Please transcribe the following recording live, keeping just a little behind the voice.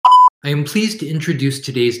I am pleased to introduce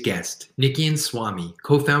today's guest, Nikki and Swami,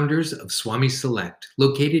 co-founders of Swami Select,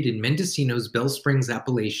 located in Mendocino's Bell Springs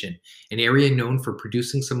Appellation, an area known for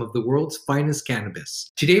producing some of the world's finest cannabis.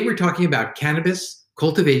 Today we're talking about cannabis,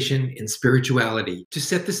 cultivation, and spirituality. To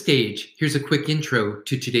set the stage, here's a quick intro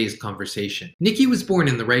to today's conversation. Nikki was born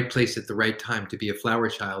in the right place at the right time to be a flower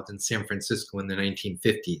child in San Francisco in the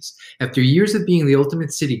 1950s. After years of being the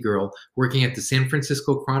ultimate city girl, working at the San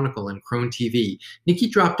Francisco Chronicle and Crone TV, Nikki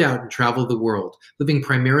dropped out and traveled the world, living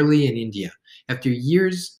primarily in India. After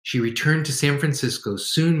years, she returned to San Francisco,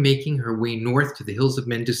 soon making her way north to the hills of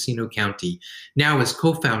Mendocino County. Now, as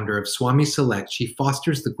co-founder of Swami Select, she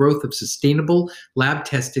fosters the growth of sustainable,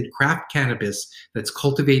 lab-tested craft cannabis that's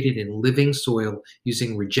cultivated in living soil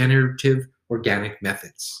using regenerative organic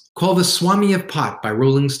methods. Called the Swami of Pot by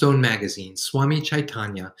Rolling Stone magazine, Swami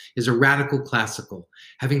Chaitanya is a radical classical.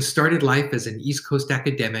 Having started life as an East Coast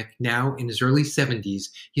academic, now in his early 70s,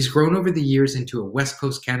 he's grown over the years into a West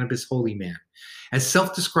Coast cannabis holy man. As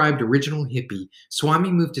self-described original hippie,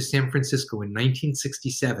 Swami moved to San Francisco in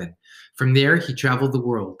 1967. From there, he traveled the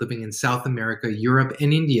world, living in South America, Europe,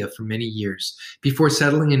 and India for many years, before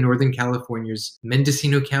settling in Northern California's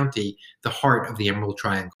Mendocino County, the heart of the Emerald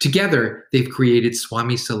Triangle. Together, they've created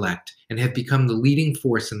Swami Select and have become the leading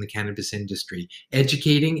force in the cannabis industry,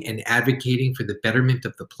 educating and advocating for the betterment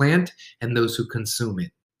of the plant and those who consume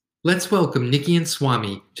it. Let's welcome Nikki and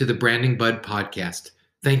Swami to the Branding Bud podcast.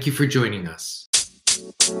 Thank you for joining us.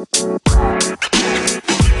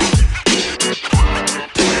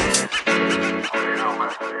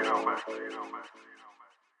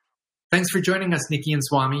 Thanks for joining us, Nikki and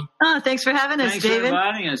Swami. Oh, thanks for having us, David. Thanks for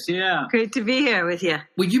inviting us, yeah. Great to be here with you.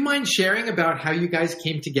 Would you mind sharing about how you guys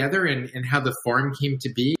came together and how the farm came to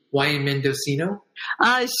be? Why in Mendocino?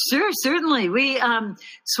 Sure, certainly.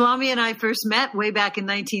 Swami and I first met way back in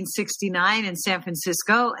 1969 in San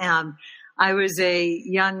Francisco. I was a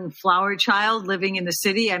young flower child living in the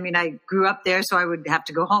city. I mean, I grew up there, so I would have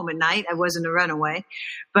to go home at night. I wasn't a runaway,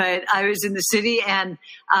 but I was in the city, and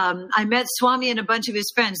I met Swami and a bunch of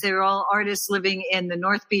his friends. They were all artists living in the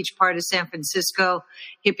North Beach part of San Francisco,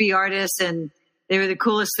 hippie artists, and they were the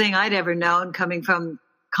coolest thing I'd ever known, coming from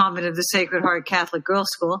Convent of the Sacred Heart Catholic Girls'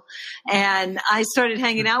 School. And I started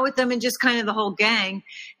hanging out with them and just kind of the whole gang.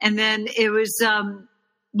 And then it was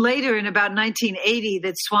later in about 1980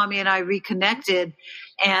 that Swami and I reconnected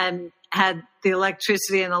and had the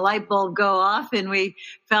electricity and the light bulb go off, and we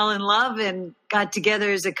fell in love and got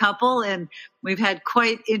together as a couple, and we've had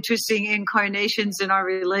quite interesting incarnations in our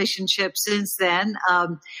relationship since then.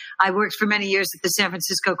 I worked for many years at the San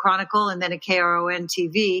Francisco Chronicle and then at KRON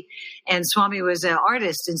TV, and Swami was an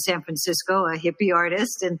artist in San Francisco, a hippie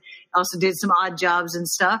artist, and also did some odd jobs and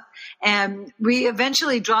stuff. And we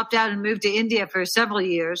eventually dropped out and moved to India for several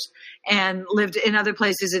years and lived in other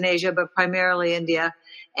places in Asia, but primarily India.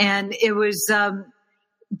 And it was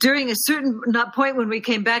during a certain point when we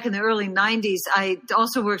came back in the early 90s, I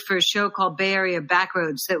also worked for a show called Bay Area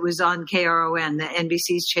Backroads that was on KRON, the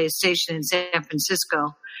NBC's station in San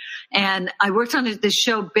Francisco. And I worked on this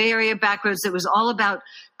show, Bay Area Backroads, that was all about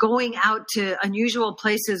going out to unusual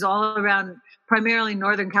places all around, primarily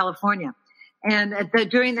Northern California. And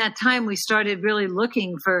during that time, we started really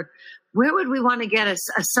looking for where would we want to get a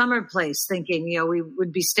summer place, thinking, we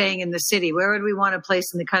would be staying in the city. Where would we want a place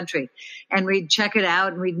in the country? And we'd check it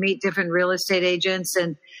out, and we'd meet different real estate agents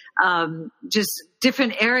and just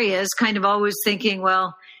different areas, kind of always thinking,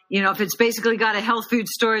 well, if it's basically got a health food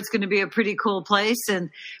store, it's going to be a pretty cool place. And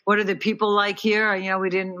what are the people like here? We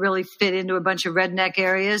didn't really fit into a bunch of redneck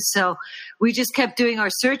areas. So we just kept doing our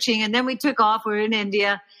searching, and then we took off. We were in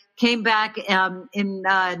India, came back in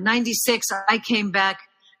 96. I came back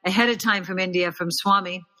ahead of time from India, from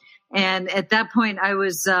Swami. And at that point, I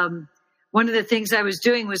was, one of the things I was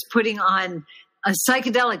doing was putting on a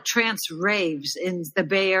psychedelic trance raves in the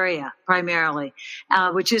Bay Area, primarily,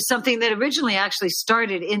 which is something that originally actually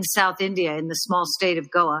started in South India, in the small state of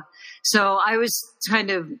Goa. So I was kind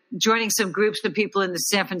of joining some groups of people in the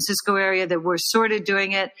San Francisco area that were sort of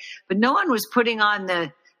doing it, but no one was putting on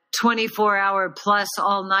the 24-hour plus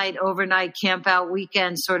all night, overnight camp out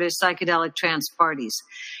weekend sort of psychedelic trance parties.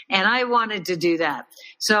 And I wanted to do that.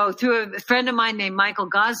 So through a friend of mine named Michael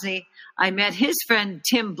Gosney, I met his friend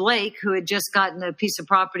Tim Blake, who had just gotten a piece of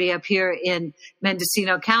property up here in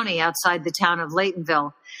Mendocino County outside the town of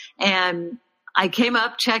Laytonville. And I came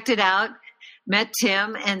up, checked it out, met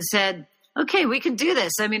Tim, and said, okay, we can do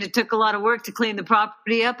this. I mean, it took a lot of work to clean the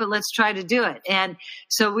property up, but let's try to do it. And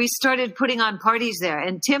so we started putting on parties there.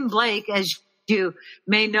 And Tim Blake, as you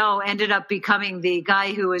may know, ended up becoming the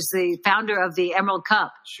guy who was the founder of the Emerald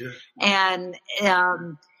Cup. Sure. And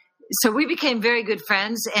so we became very good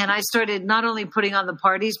friends, and I started not only putting on the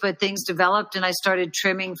parties, but things developed, and I started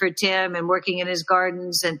trimming for Tim and working in his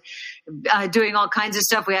gardens and doing all kinds of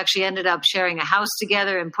stuff. We actually ended up sharing a house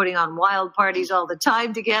together and putting on wild parties all the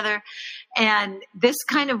time together. And this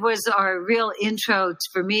kind of was our real intro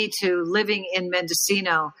for me to living in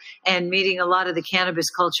Mendocino and meeting a lot of the cannabis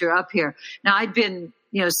culture up here. Now, I'd been,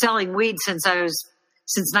 selling weed since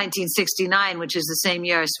 1969, which is the same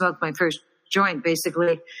year I smoked my first joint.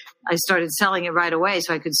 Basically, I started selling it right away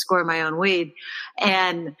so I could score my own weed.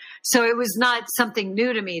 And so it was not something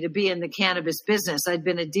new to me to be in the cannabis business. I'd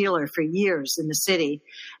been a dealer for years in the city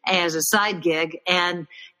as a side gig. And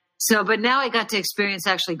so, but now I got to experience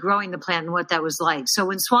actually growing the plant and what that was like. So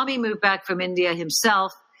when Swami moved back from India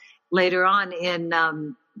himself later on in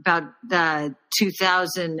about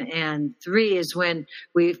 2003 is when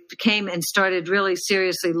we came and started really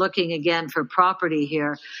seriously looking again for property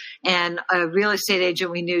here. And a real estate agent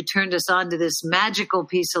we knew turned us on to this magical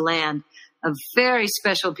piece of land, a very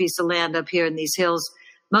special piece of land up here in these hills.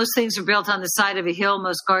 Most things are built on the side of a hill.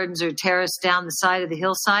 Most gardens are terraced down the side of the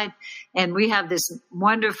hillside. And we have this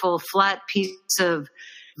wonderful flat piece of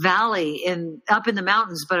valley up in the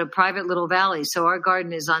mountains, but a private little valley. So our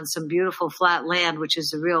garden is on some beautiful flat land, which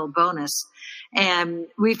is a real bonus. And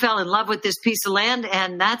we fell in love with this piece of land,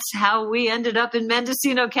 and that's how we ended up in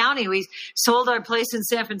Mendocino County. We sold our place in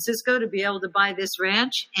San Francisco to be able to buy this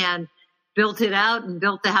ranch and built it out and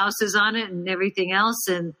built the houses on it and everything else.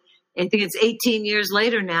 And I think it's 18 years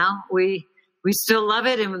later now. We still love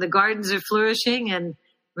it, and the gardens are flourishing, and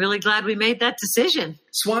really glad we made that decision.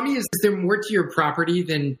 Swami, is there more to your property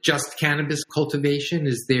than just cannabis cultivation?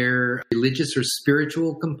 Is there a religious or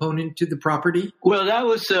spiritual component to the property? Well, that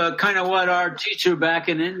was kind of what our teacher back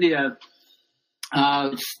in India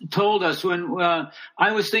told us when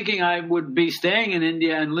I was thinking I would be staying in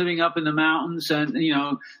India and living up in the mountains and,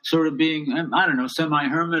 sort of being, I don't know,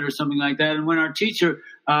 semi-hermit or something like that. And when our teacher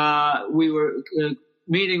we were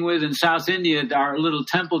meeting with in South India, our little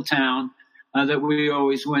temple town, that we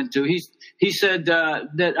always went to. He said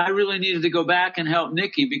that I really needed to go back and help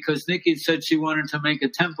Nikki because Nikki said she wanted to make a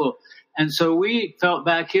temple. And so we felt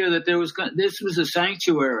back here that this was a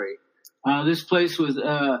sanctuary. This place was,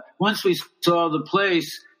 once we saw the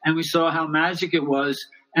place and we saw how magic it was,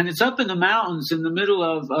 and it's up in the mountains in the middle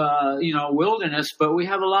of, wilderness, but we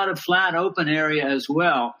have a lot of flat open area as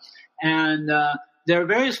well. And there are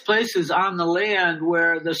various places on the land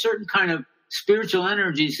where there's certain kind of spiritual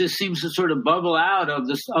energies just seems to sort of bubble out of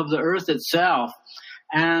the earth itself.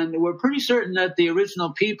 And we're pretty certain that the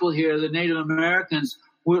original people here, the Native Americans,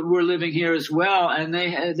 were living here as well, and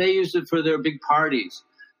they used it for their big parties.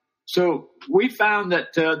 So we found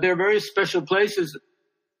that there are very special places,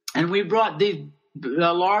 and we brought these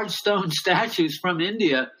large stone statues from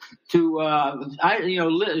India to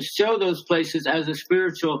show those places as a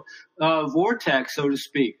spiritual vortex, so to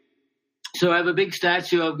speak. So I have a big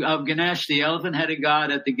statue of Ganesh, the elephant-headed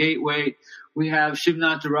god, at the gateway. We have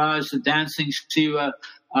Shivnataraj, the dancing Shiva,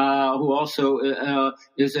 who also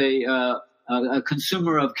is a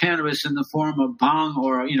consumer of cannabis in the form of bhang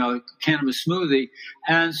or, cannabis smoothie.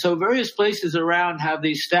 And so various places around have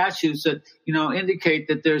these statues that, indicate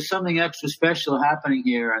that there's something extra special happening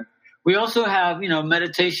here. And we also have,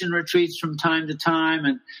 meditation retreats from time to time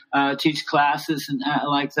and teach classes and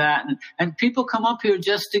like that. And people come up here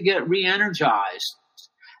just to get re-energized.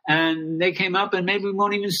 And they came up and maybe we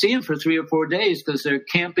won't even see them for 3 or 4 days because they're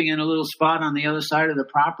camping in a little spot on the other side of the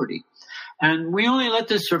property. And we only let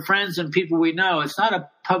this for friends and people we know. It's not a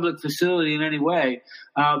public facility in any way,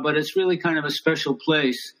 but it's really kind of a special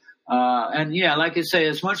place. And yeah, like I say,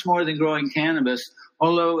 it's much more than growing cannabis.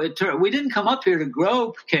 Although we didn't come up here to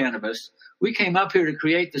grow cannabis. We came up here to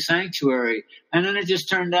create the sanctuary. And then it just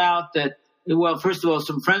turned out that, well, first of all,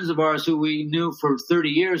 some friends of ours who we knew for 30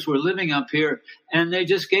 years were living up here, and they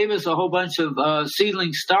just gave us a whole bunch of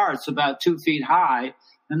seedling starts about 2 feet high.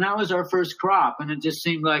 And that was our first crop. And it just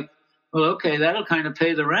seemed like, well, okay, that'll kind of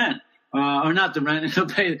pay the rent. Or not the rent, it'll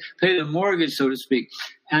pay the mortgage, so to speak.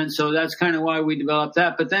 And so that's kind of why we developed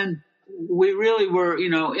that. But then we really were,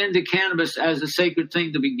 into cannabis as a sacred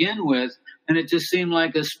thing to begin with. And it just seemed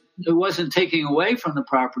like it wasn't taking away from the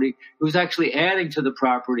property. It was actually adding to the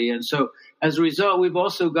property. And so as a result, we've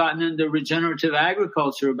also gotten into regenerative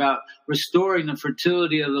agriculture about restoring the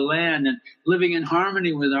fertility of the land and living in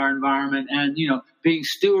harmony with our environment and, being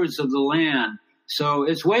stewards of the land. So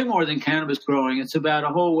it's way more than cannabis growing. It's about a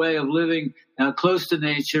whole way of living close to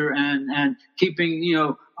nature and keeping,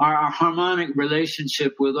 our harmonic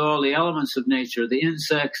relationship with all the elements of nature, the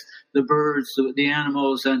insects, the birds, the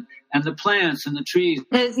animals, and the plants and the trees.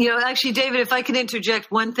 Actually, David, if I can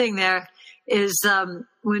interject one thing there is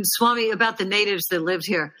when Swami, about the natives that lived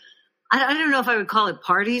here, I don't know if I would call it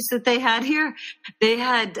parties that they had here. They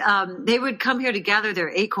would come here to gather their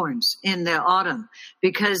acorns in the autumn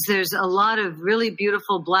because there's a lot of really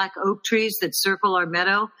beautiful black oak trees that circle our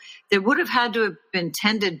meadow that would have had to have been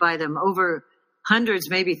tended by them over hundreds,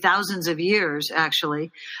 maybe thousands of years,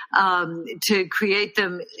 actually, to create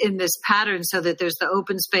them in this pattern so that there's the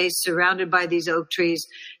open space surrounded by these oak trees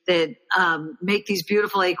that make these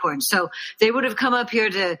beautiful acorns. So they would have come up here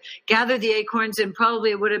to gather the acorns, and probably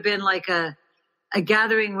it would have been like a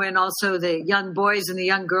gathering when also the young boys and the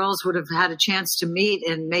young girls would have had a chance to meet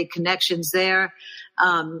and make connections there.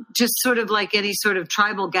 Just sort of like any sort of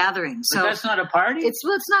tribal gathering. So but that's not a party? It's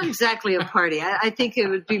not exactly a party. I think it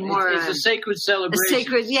would be more it's a sacred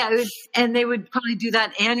celebration. And they would probably do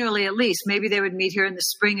that annually at least. Maybe they would meet here in the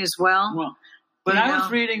spring as well. But I was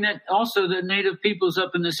reading that also the native peoples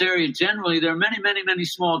up in this area, generally, there are many, many, many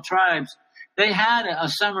small tribes. They had a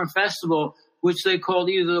summer festival, which they called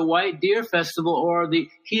either the White Deer Festival or the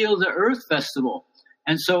Heal the Earth Festival.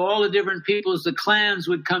 And so all the different peoples, the clans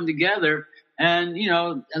would come together. And,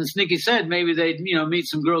 as Nikki said, maybe they'd, meet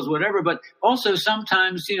some girls, whatever. But also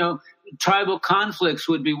sometimes, tribal conflicts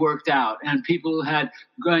would be worked out, and people who had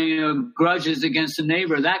grudges against a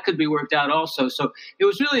neighbor, that could be worked out also. So it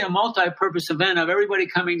was really a multi-purpose event of everybody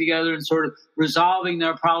coming together and sort of resolving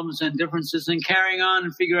their problems and differences and carrying on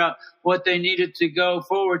and figure out what they needed to go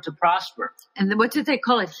forward to prosper. And then what did they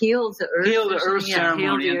call it? Heal the Earth? Heal the Earth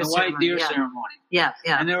ceremony and the White Deer ceremony. Yeah.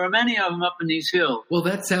 And there were many of them up in these hills. Well,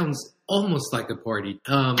 that sounds almost like a party.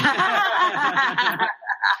 I'm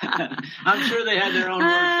sure they had their own word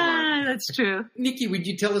for it. That's true. Nikki, would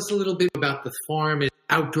you tell us a little bit about the farm?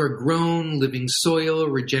 Outdoor grown, living soil,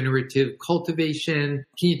 regenerative cultivation.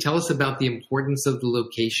 Can you tell us about the importance of the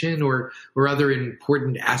location or other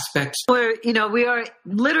important aspects? We are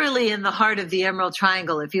literally in the heart of the Emerald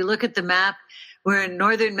Triangle. If you look at the map, we're in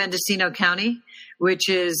northern Mendocino County, which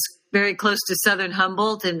is very close to southern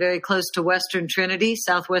Humboldt and very close to western Trinity,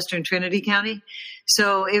 southwestern Trinity County.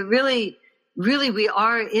 So it really, we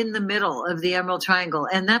are in the middle of the Emerald Triangle.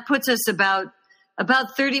 And that puts us about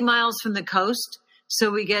 30 miles from the coast.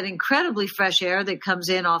 So we get incredibly fresh air that comes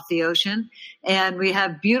in off the ocean. And we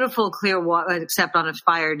have beautiful clear water, except on a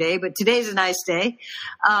fire day. But today's a nice day.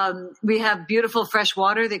 We have beautiful fresh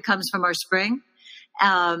water that comes from our spring.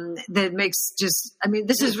 That makes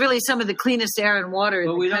this is really some of the cleanest air and water in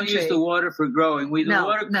the country. But we don't use the water for growing. The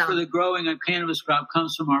water for the growing of cannabis crop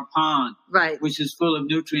comes from our pond, right, which is full of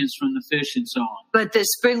nutrients from the fish and so on. But the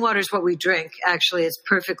spring water is what we drink. Actually, it's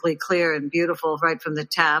perfectly clear and beautiful right from the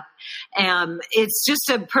tap. It's just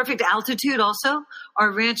a perfect altitude also.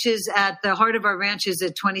 Our ranch is the heart of our ranch is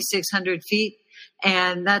at 2,600 feet,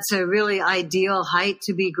 and that's a really ideal height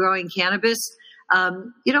to be growing cannabis.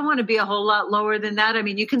 You don't want to be a whole lot lower than that. I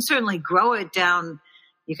mean, you can certainly grow it down.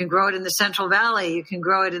 You can grow it in the Central Valley. You can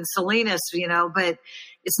grow it in Salinas, but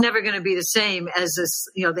it's never going to be the same as this.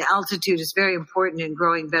 The altitude is very important in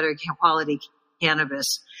growing better quality cannabis.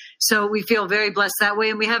 So we feel very blessed that way,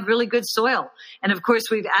 and we have really good soil. And of course,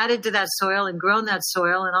 we've added to that soil and grown that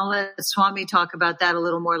soil, and I'll let Swami talk about that a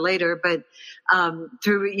little more later. But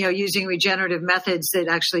through using regenerative methods that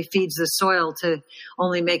actually feeds the soil to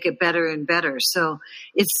only make it better and better. So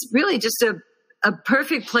it's really just a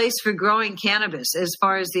perfect place for growing cannabis as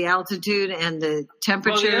far as the altitude and the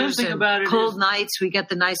temperatures and cold nights. We get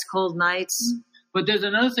the nice cold nights. But there's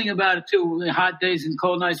another thing about it too, the hot days and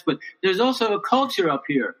cold nights, but there's also a culture up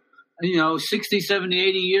here. 60, 70,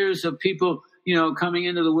 80 years of people, coming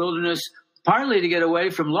into the wilderness, partly to get away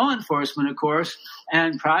from law enforcement, of course,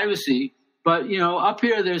 and privacy. But, up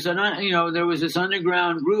here, there was this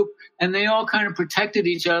underground group, and they all kind of protected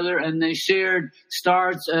each other, and they shared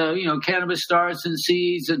starts, cannabis starts and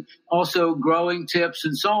seeds, and also growing tips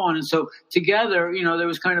and so on. And so together, there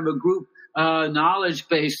was kind of a group knowledge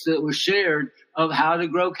base that was shared of how to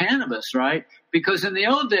grow cannabis, right? Because in the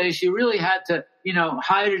old days, you really had to,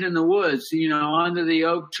 hide it in the woods, under the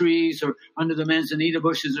oak trees or under the manzanita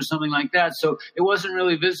bushes or something like that. So it wasn't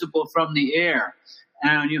really visible from the air.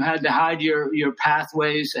 And you had to hide your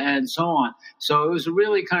pathways and so on. So it was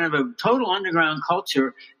really kind of a total underground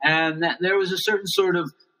culture. And there was a certain sort of,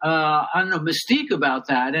 mystique about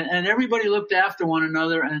that. And everybody looked after one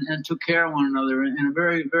another and took care of one another in a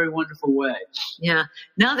very, very wonderful way. Yeah.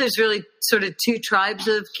 Now there's really sort of two tribes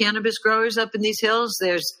of cannabis growers up in these hills.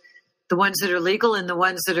 There's the ones that are legal and the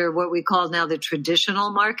ones that are what we call now the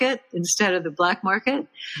traditional market instead of the black market.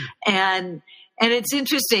 And And it's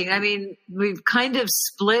interesting. I mean, we've kind of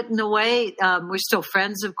split in a way. We're still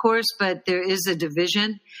friends, of course, but there is a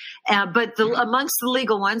division. But amongst the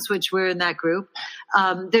legal ones, which we're in that group,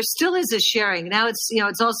 there still is a sharing. Now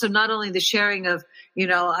it's also not only the sharing of,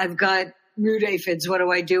 I've got root aphids, what do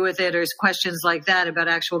I do with it? Or questions like that about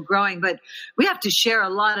actual growing. But we have to share a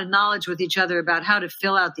lot of knowledge with each other about how to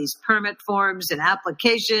fill out these permit forms and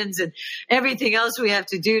applications and everything else we have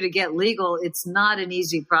to do to get legal. It's not an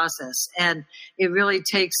easy process. And it really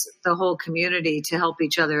takes the whole community to help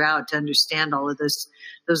each other out to understand all of those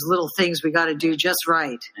little things we got to do just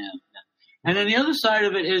right. Yeah. And then the other side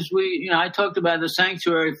of it is I talked about the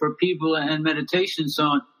sanctuary for people and meditation and so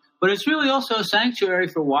on. But it's really also a sanctuary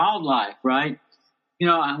for wildlife, right?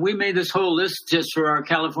 We made this whole list just for our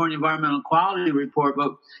California Environmental Quality Report,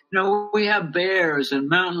 but, we have bears and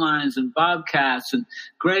mountain lions and bobcats and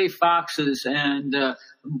gray foxes and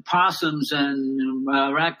possums and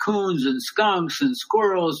raccoons and skunks and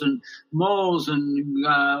squirrels and moles and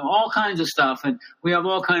all kinds of stuff. And we have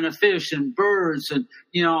all kinds of fish and birds and,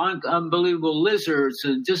 unbelievable lizards.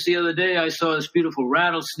 And just the other day I saw this beautiful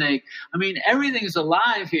rattlesnake. I mean, everything's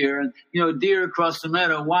alive here. And, deer across the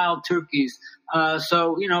meadow, wild turkeys.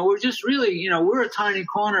 So, we're just really, we're a tiny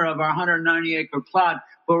corner of our 190-acre plot,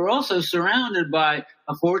 but we're also surrounded by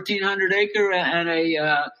a 1,400 acre and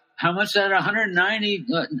how much is that?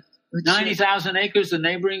 90,000 acres, the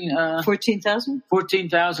neighboring, 14,000?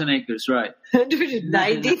 14,000 acres, right.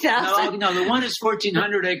 90,000? No, the one is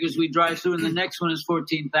 1,400 acres we drive through, and the next one is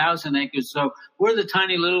 14,000 acres. So we're the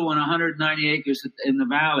tiny little one, 190 acres in the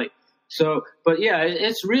valley. So, but yeah,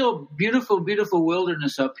 it's real beautiful, beautiful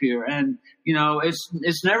wilderness up here. And,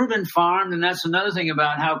 it's never been farmed. And that's another thing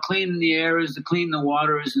about how clean the air is, how clean the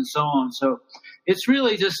water is, and so on. So it's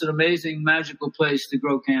really just an amazing, magical place to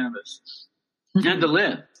grow cannabis and to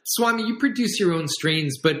live. Swami, you produce your own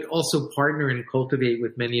strains, but also partner and cultivate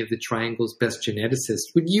with many of the Triangle's best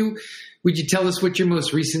geneticists. Would you tell us what your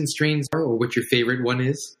most recent strains are, or what your favorite one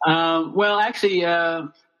is? Well, actually,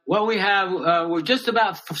 what we have, we're just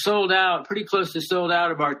about sold out, pretty close to sold out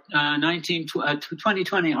of our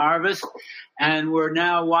 2020 harvest, and we're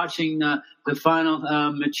now watching the final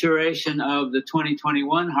maturation of the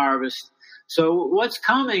 2021 harvest. So what's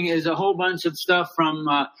coming is a whole bunch of stuff from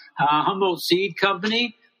Humboldt Seed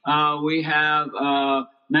Company. We have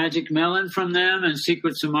Magic Melon from them and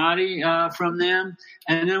Secret Samadhi from them.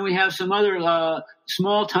 And then we have some other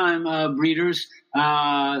small-time breeders.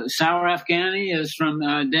 Sour Afghani is from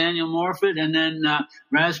Daniel Morfitt, and then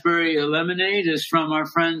Raspberry Lemonade is from our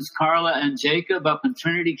friends Carla and Jacob up in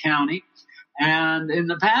Trinity County. And in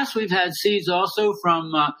the past, we've had seeds also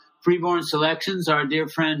from Freeborn Selections, our dear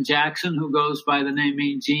friend Jackson, who goes by the name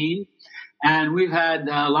Mean Gene. And we've had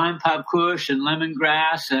Lime Pop Kush and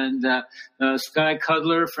Lemongrass and Sky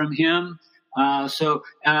Cuddler from him. So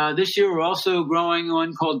this year we're also growing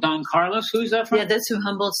one called Don Carlos. Who's that from? Yeah, that's from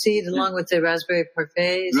Humboldt Seed, along with the Raspberry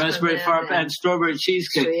Parfait. Raspberry Parfait and Strawberry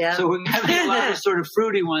Cheesecake. So, yeah. So we're having a lot of sort of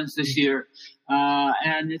fruity ones this year.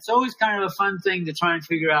 And it's always kind of a fun thing to try and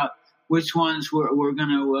figure out which ones we're going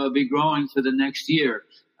to be growing for the next year.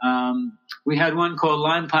 We had one called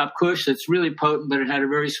Lime Pop Kush that's really potent, but it had a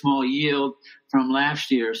very small yield from last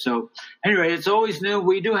year. So anyway, it's always new.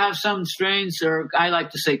 We do have some strains, or I like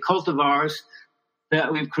to say cultivars,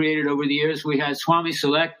 that we've created over the years. We had Swami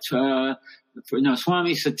Select,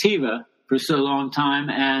 Swami Sativa for so long time,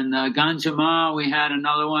 and Ganjama, we had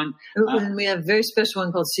another one. And we have a very special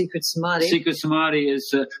one called Secret Samadhi. Secret Samadhi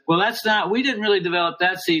is, we didn't really develop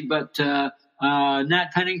that seed, but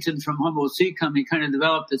Nat Pennington from Humboldt Seed Company kind of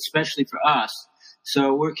developed it specially for us.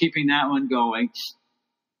 So we're keeping that one going.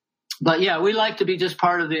 But yeah, we like to be just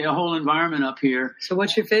part of the whole environment up here. So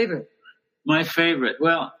what's your favorite? My favorite?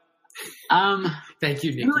 Well, thank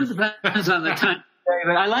you, Nikki. It really depends on the time.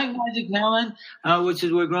 But I like Magic Melon, which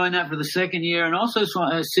is, we're growing that for the second year. And also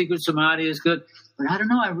Secret Samadhi is good. But I don't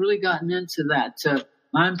know, I've really gotten into that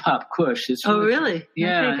Lime Pop Kush. It's really, really?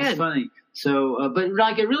 Yeah, okay, it's funny. So, but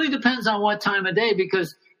it really depends on what time of day,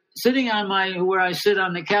 because sitting on where I sit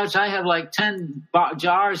on the couch, I have like 10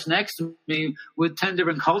 jars next to me with 10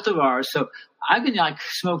 different cultivars. So I can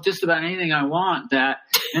smoke just about anything I want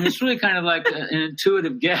and it's really kind of like an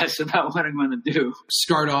intuitive guess about what I'm going to do.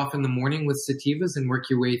 Start off in the morning with sativas and work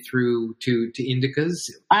your way through to indicas.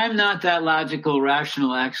 I'm not that logical,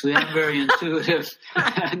 rational, actually. I'm very intuitive.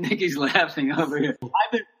 Nikki's laughing over here.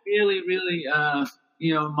 I've been really, really,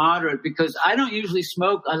 moderate, because I don't usually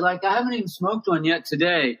smoke. I haven't even smoked one yet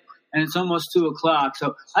today, and it's almost 2:00.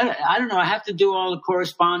 So I don't know. I have to do all the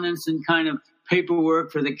correspondence and kind of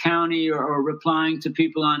paperwork for the county or replying to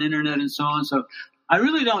people on internet and so on. So I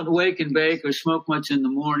really don't wake and bake or smoke much in the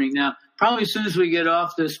morning. Now, probably as soon as we get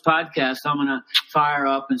off this podcast, I'm going to fire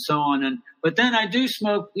up and so on. But then I do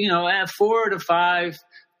smoke, at 4 to 5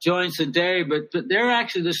 joints a day, but they're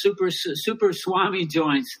actually the super Swami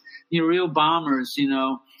joints, real bombers,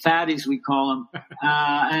 fatties we call them.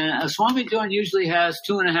 And a Swami joint usually has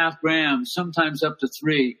 2.5 grams, sometimes up to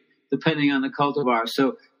 3, depending on the cultivar.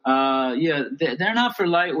 So, they're not for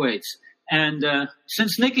lightweights. And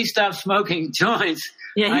since Nikki stopped smoking joints,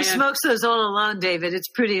 he smokes those all alone, David. It's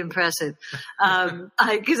pretty impressive.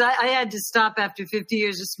 Because I had to stop after 50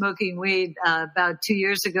 years of smoking weed about 2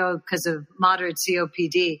 years ago because of moderate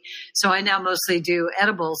COPD. So I now mostly do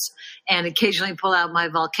edibles and occasionally pull out my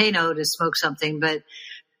volcano to smoke something. But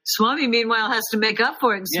Swami, meanwhile, has to make up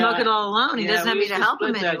for it and smoke it all alone. He doesn't have me to help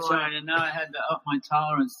him anymore. And now I had to up my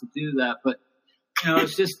tolerance to do that. But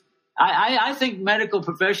it's just. I think medical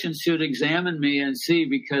professions should examine me and see,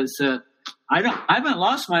 because I haven't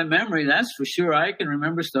lost my memory, that's for sure. I can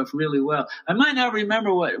remember stuff really well. I might not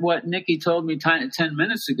remember what Nikki told me 10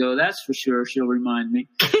 minutes ago. That's for sure. She'll remind me.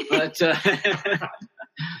 But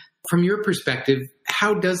from your perspective,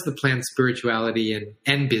 how does the plant spirituality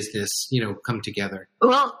and business, come together?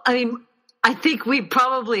 Well, I think we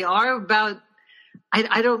probably are about.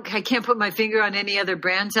 I can't put my finger on any other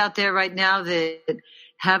brands out there right now that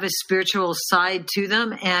have a spiritual side to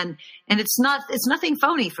them. And it's nothing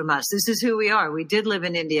phony from us. This is who we are. We did live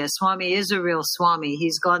in India. Swami is a real Swami.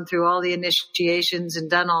 He's gone through all the initiations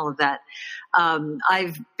and done all of that.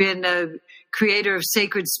 I've been a creator of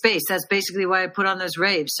sacred space. That's basically why I put on those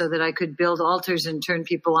raves, so that I could build altars and turn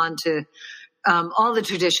people on to all the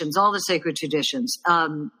traditions, all the sacred traditions,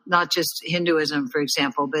 not just Hinduism, for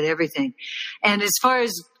example, but everything. And as far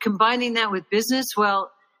as combining that with business,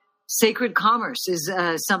 well, sacred commerce is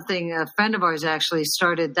something a friend of ours actually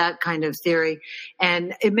started, that kind of theory,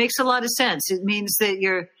 and it makes a lot of sense. It means that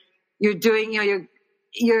you're doing,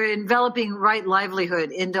 you're enveloping right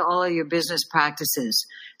livelihood into all of your business practices,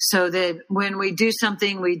 so that when we do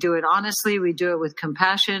something, we do it honestly, we do it with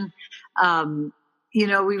compassion.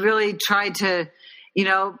 We really try to,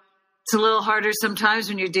 it's a little harder sometimes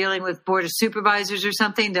when you're dealing with board of supervisors or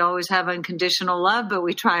something to always have unconditional love, but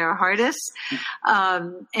we try our hardest.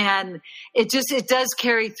 And it does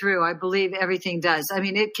carry through. I believe everything does.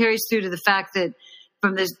 It carries through to the fact that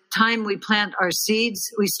from the time we plant our seeds,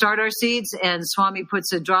 we start our seeds, and Swami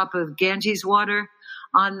puts a drop of Ganges water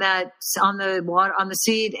on the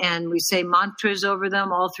seed, and we say mantras over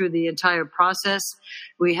them all through the entire process.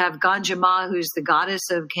 We have Ganja Ma, who's the goddess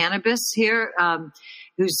of cannabis here,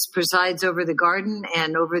 who presides over the garden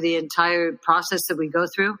and over the entire process that we go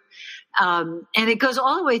through. And it goes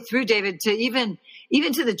all the way through, David, to even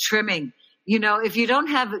to the trimming. If you don't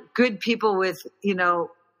have good people with,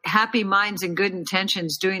 happy minds and good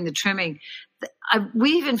intentions doing the trimming,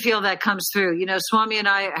 we even feel that comes through. Swami and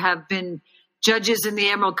I have been judges in the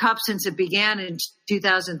Emerald Cup since it began in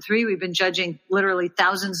 2003. We've been judging literally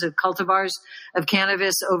thousands of cultivars of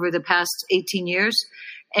cannabis over the past 18 years.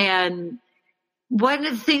 And one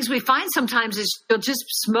of the things we find sometimes is you'll just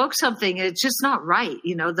smoke something and it's just not right.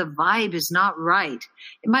 The vibe is not right.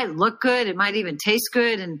 It might look good. It might even taste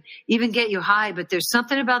good and even get you high, but there's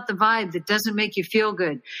something about the vibe that doesn't make you feel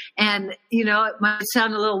good. And, it might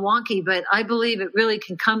sound a little wonky, but I believe it really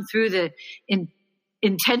can come through the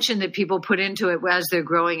intention that people put into it as they're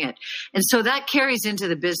growing it. And so that carries into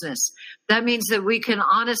the business. That means that we can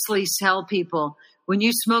honestly tell people, when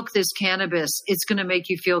you smoke this cannabis, it's going to make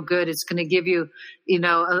you feel good. It's going to give you,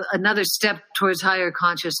 another step towards higher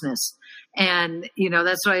consciousness. And,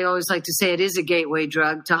 that's why I always like to say it is a gateway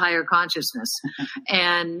drug to higher consciousness.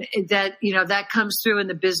 And that, that comes through in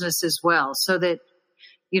the business as well. So that,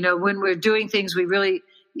 when we're doing things, we really,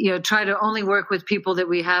 try to only work with people that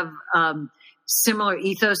we have, similar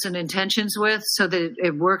ethos and intentions with, so that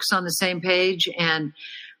it works on the same page. And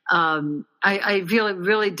I feel it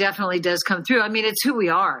really definitely does come through. It's who we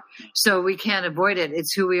are, so we can't avoid it.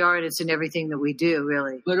 It's who we are, and it's in everything that we do,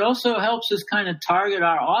 really. But it also helps us kind of target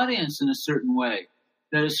our audience in a certain way,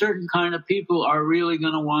 that a certain kind of people are really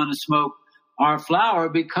going to want to smoke our flower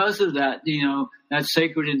because of that, that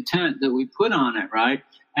sacred intent that we put on it, right?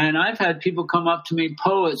 And I've had people come up to me,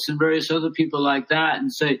 poets and various other people like that,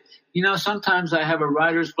 and say, sometimes I have a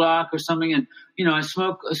writer's block or something, and, I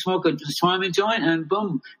smoke a Swami joint, and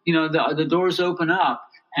boom, the doors open up.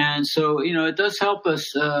 And so, it does help us,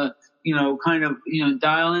 kind of,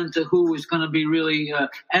 dial into who is going to be really,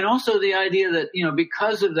 and also the idea that,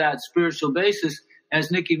 because of that spiritual basis, as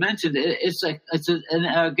Nikki mentioned, it's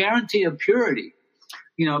a guarantee of purity.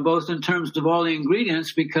 Both in terms of all the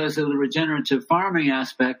ingredients because of the regenerative farming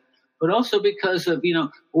aspect, but also because of,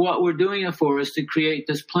 what we're doing it for is to create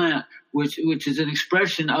this plant, which is an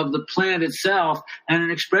expression of the plant itself and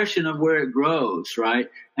an expression of where it grows, right?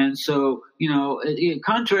 And so,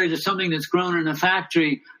 contrary to something that's grown in a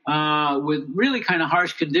factory, with really kind of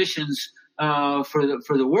harsh conditions, for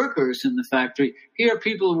the workers in the factory, here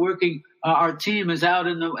people working. Our team is out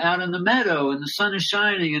in the meadow, and the sun is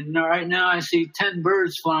shining, and right now I see 10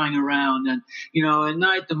 birds flying around, and at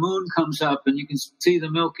night the moon comes up, and you can see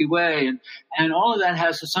the Milky Way, and all of that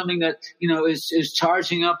has something that is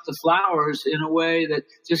charging up the flowers in a way that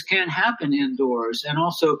just can't happen indoors. And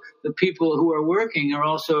also the people who are working are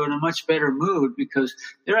also in a much better mood because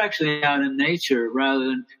they're actually out in nature rather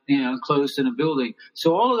than closed in a building.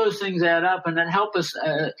 So all of those things add up, and that help us.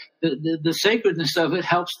 The sacredness of it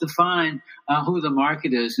helps define who the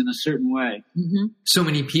market is in a certain way. Mm-hmm. So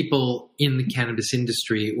many people in the cannabis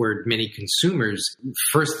industry, or many consumers,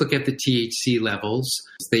 first look at the THC levels.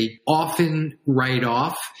 They often write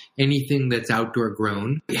off anything that's outdoor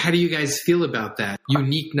grown. How do you guys feel about that?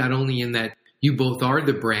 Unique not only in that you both are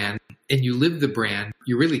the brand and you live the brand,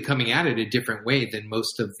 you're really coming at it a different way than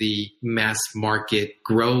most of the mass market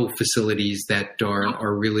grow facilities that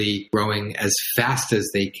are really growing as fast as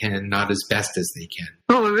they can, not as best as they can.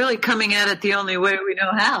 Well, we're really coming at it the only way we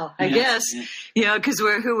know how, I guess, because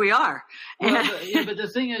we're who we are. Well, but the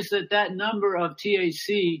thing is that number of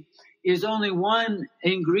THC is only one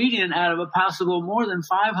ingredient out of a possible more than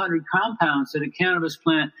 500 compounds that a cannabis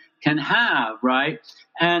plant can have, right?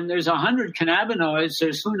 And there's 100 cannabinoids.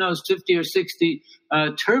 There's, who knows, 50 or 60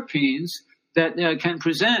 terpenes that can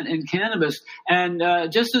present in cannabis. And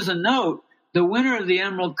just as a note, the winner of the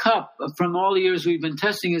Emerald Cup from all the years we've been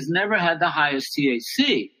testing has never had the highest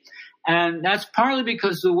THC. And that's partly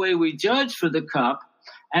because the way we judge for the cup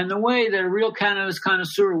and the way that a real cannabis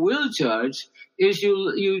connoisseur will judge is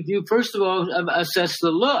you first of all assess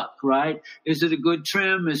the look, right? Is it a good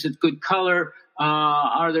trim? Is it good color?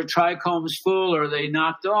 Are their trichomes full? Or are they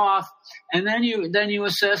knocked off? And then you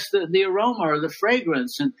assess the aroma or the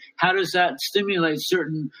fragrance, and how does that stimulate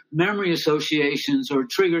certain memory associations or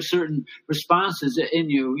trigger certain responses in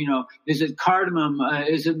you? Is it cardamom?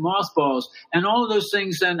 Is it mothballs? And all of those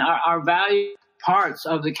things then are valued parts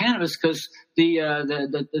of the cannabis, because the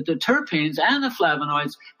terpenes and the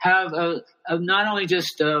flavonoids have not only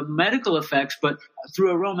just medical effects, but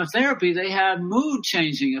through aromatherapy they have mood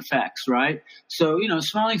changing effects, right? So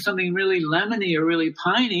smelling something really lemony or really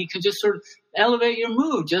piney can just sort of elevate your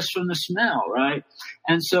mood just from the smell, right?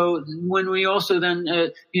 And so when we also then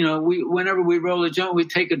whenever we roll a joint, we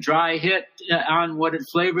take a dry hit on what it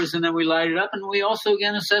flavors, and then we light it up, and we also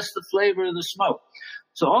again assess the flavor of the smoke.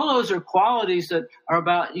 So all those are qualities that are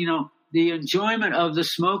about, the enjoyment of the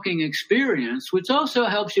smoking experience, which also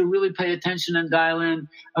helps you really pay attention and dial in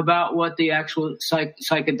about what the actual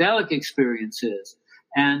psychedelic experience is.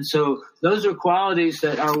 And so those are qualities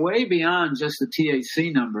that are way beyond just the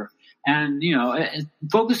THC number. And,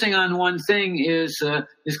 focusing on one thing is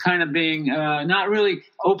kind of being, not really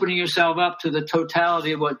opening yourself up to the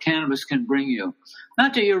totality of what cannabis can bring you.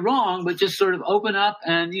 Not that you're wrong, but just sort of open up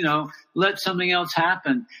and, let something else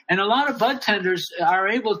happen. And a lot of bud tenders are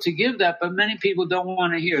able to give that, but many people don't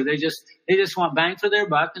want to hear. They just want bang for their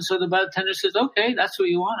buck. And so the bud tender says, okay, that's what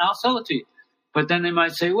you want. I'll sell it to you. But then they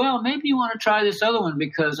might say, well, maybe you want to try this other one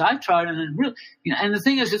because I tried it and really, and the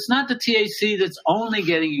thing is, it's not the THC that's only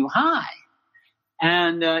getting you high.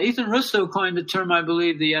 And Ethan Russo coined the term, I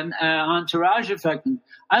believe, the entourage effect. And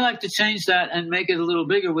I like to change that and make it a little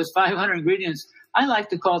bigger with 500 ingredients. I like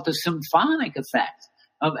to call it the symphonic effect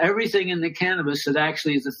of everything in the cannabis that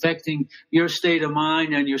actually is affecting your state of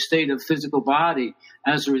mind and your state of physical body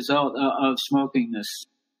as a result of smoking this.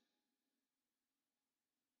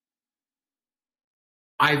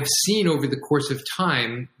 I've seen over the course of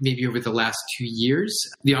time, maybe over the last 2 years,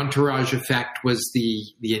 the entourage effect was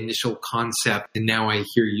the initial concept. And now I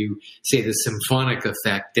hear you say the symphonic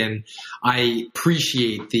effect. And I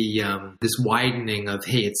appreciate this widening of,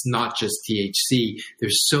 hey, it's not just THC.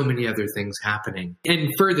 There's so many other things happening. And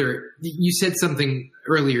further, you said something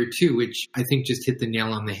earlier too, which I think just hit the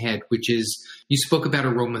nail on the head, which is you spoke about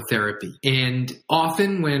aromatherapy. And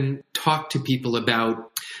often when talk to people about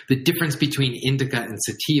the difference between indica and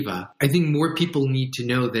sativa, I think more people need to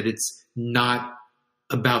know that it's not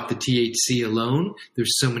about the THC alone.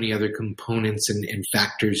 There's so many other components and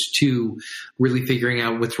factors to really figuring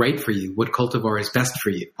out what's right for you, what cultivar is best for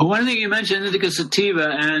you. Well, one thing you mentioned, indica sativa,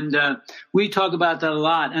 and we talk about that a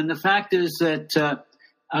lot. And the fact is that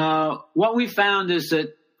what we found is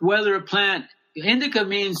that whether a plant indica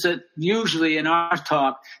means that usually in our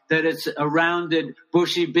talk that it's a rounded,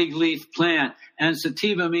 bushy, big leaf plant. And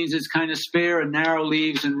sativa means it's kind of spare and narrow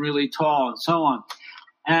leaves and really tall and so on.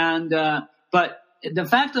 And, but the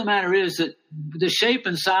fact of the matter is that the shape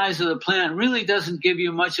and size of the plant really doesn't give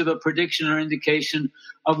you much of a prediction or indication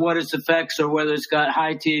of what its effects or whether it's got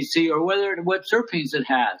high THC or what terpenes it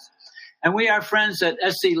has. And we are friends at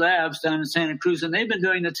SC Labs down in Santa Cruz, and they've been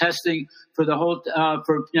doing the testing for the whole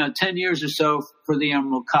 10 years or so for the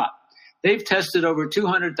Emerald Cup. They've tested over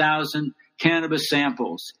 200,000 cannabis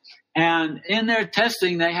samples. And in their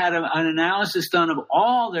testing, they had an analysis done of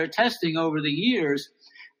all their testing over the years.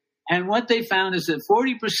 And what they found is that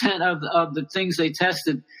 40% of the things they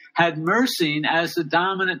tested had myrcene as the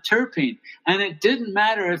dominant terpene. And it didn't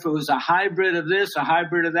matter if it was a hybrid of this, a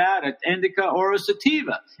hybrid of that, an indica or a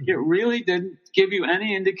sativa. It really didn't give you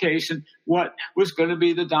any indication what was going to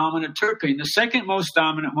be the dominant terpene. The second most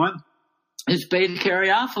dominant one is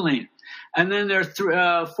beta-caryophyllene. And then there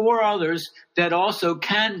are 4 others that also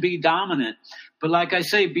can be dominant. But like I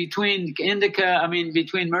say, between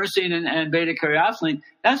myrcene and beta-caryophyllene,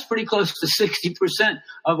 that's pretty close to 60%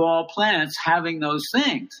 of all plants having those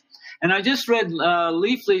things. And I just read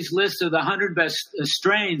Leafly's list of the 100 best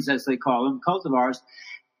strains, as they call them, cultivars.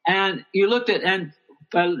 And you looked at, and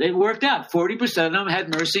it worked out. 40% of them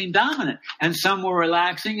had myrcene dominant. And some were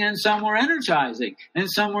relaxing, and some were energizing, and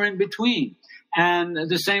some were in between. And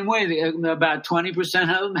the same way, about 20%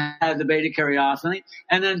 of them had the beta-caryophyllene.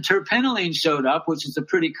 And then terpinolene showed up, which is a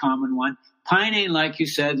pretty common one. Pinene, like you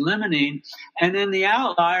said, limonene. And then the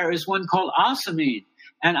outlier is one called ocimene.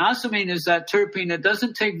 And ocimene is that terpene that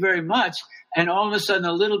doesn't take very much, and all of a sudden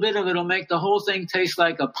a little bit of it will make the whole thing taste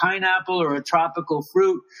like a pineapple or a tropical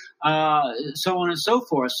fruit, so on and so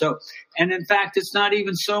forth. So, and in fact, it's not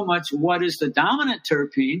even so much what is the dominant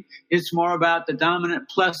terpene. It's more about the dominant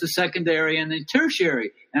plus the secondary and the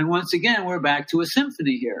tertiary. And once again, we're back to a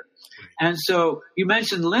symphony here. And so you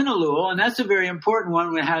mentioned linalool, and that's a very important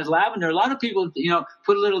one when it has lavender. A lot of people,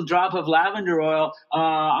 put a little drop of lavender oil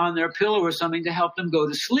on their pillow or something to help them go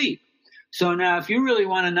to sleep. So now if you really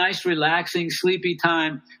want a nice, relaxing, sleepy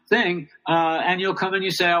time thing, and you'll come and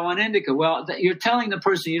you say, I want indica. Well, you're telling the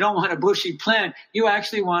person you don't want a bushy plant. You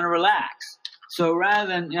actually want to relax. So rather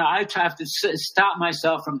than, I have to stop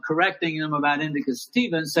myself from correcting them about indica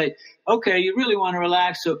sativa and say, okay, you really want to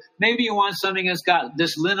relax. So maybe you want something that's got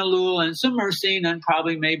this linalool and some myrcene and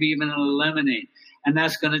probably maybe even a limonene. And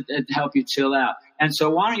that's going to help you chill out. And so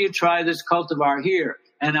why don't you try this cultivar here?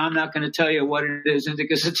 And I'm not going to tell you what it is,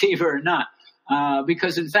 indica sativa or not.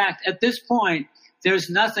 Because in fact, at this point, there's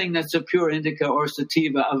nothing that's a pure indica or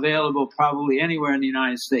sativa available probably anywhere in the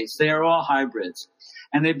United States. They are all hybrids.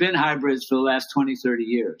 And they've been hybrids for the last 20, 30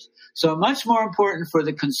 years. So much more important for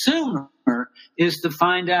the consumer is to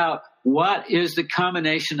find out what is the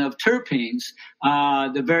combination of terpenes,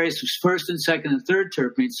 the various first and second and third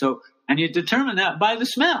terpenes. So, and you determine that by the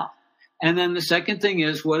smell. And then the second thing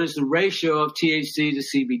is, what is the ratio of THC to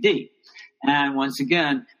CBD? And once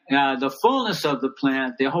again, the fullness of the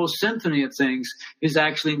plant, the whole symphony of things is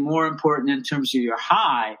actually more important in terms of your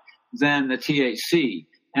high than the THC.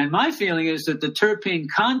 And my feeling is that the terpene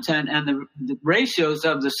content and the ratios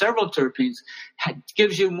of the several terpenes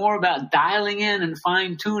gives you more about dialing in and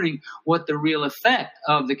fine-tuning what the real effect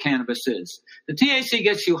of the cannabis is. The THC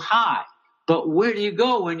gets you high, but where do you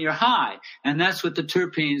go when you're high? And that's what the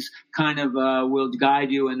terpenes kind of will guide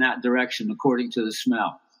you in that direction according to the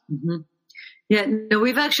smell. Mm-hmm. Yeah, no,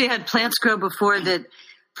 we've actually had plants grow before that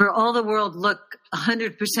for all the world look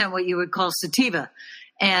 100% what you would call sativa.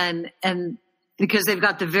 And because they've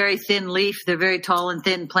got the very thin leaf, they're very tall and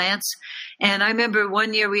thin plants. And I remember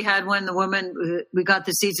one year we had one, the woman, we got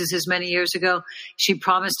the seeds as many years ago. She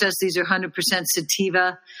promised us these are 100%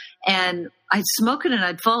 sativa. And I'd smoke it and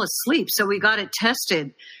I'd fall asleep. So we got it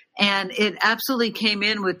tested. And it absolutely came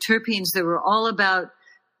in with terpenes that were all about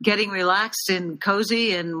getting relaxed and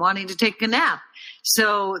cozy and wanting to take a nap.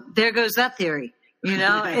 So there goes that theory.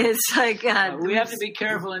 It's like we have to be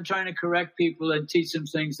careful in trying to correct people and teach them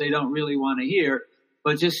things they don't really want to hear,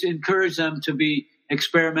 but just encourage them to be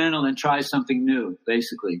experimental and try something new,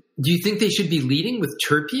 basically. Do you think they should be leading with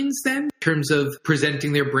terpenes then, in terms of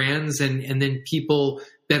presenting their brands and then people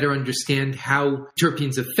better understand how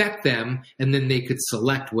terpenes affect them, and then they could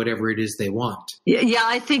select whatever it is they want? Yeah,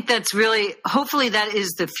 I think that's really, hopefully that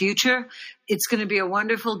is the future. It's going to be a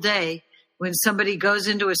wonderful day when somebody goes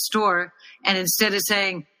into a store and instead of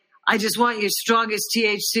saying, I just want your strongest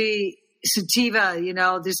THC sativa,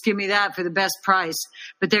 just give me that for the best price.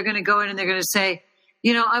 But they're going to go in and they're going to say,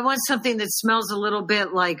 I want something that smells a little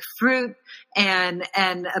bit like fruit and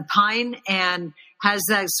a pine and has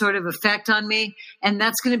that sort of effect on me. And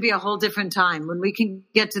that's going to be a whole different time. When we can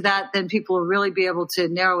get to that, then people will really be able to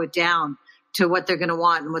narrow it down to what they're going to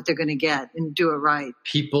want and what they're going to get and do it right.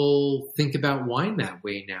 People think about wine that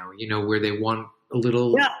way now, where they want a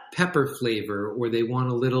little pepper flavor, or they want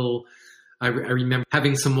a little. I remember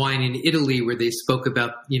having some wine in Italy where they spoke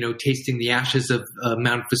about, tasting the ashes of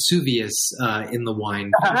Mount Vesuvius in the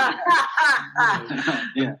wine.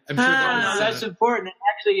 Yeah, I'm sure that's important. And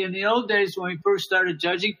actually, in the old days when we first started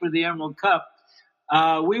judging for the Emerald Cup,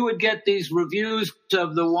 we would get these reviews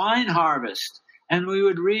of the wine harvest. And we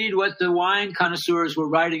would read what the wine connoisseurs were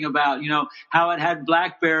writing about, how it had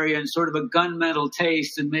blackberry and sort of a gunmetal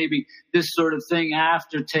taste and maybe this sort of thing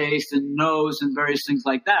aftertaste and nose and various things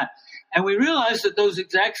like that. And we realized that those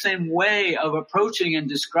exact same way of approaching and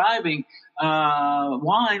describing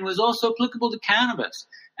wine was also applicable to cannabis.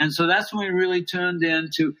 And so that's when we really turned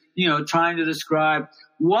into, trying to describe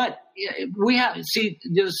what we have. See,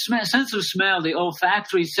 the sense of smell, the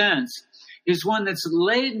olfactory sense, is one that's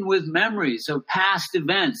laden with memories of past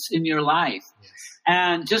events in your life. Yes.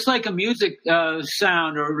 And just like a music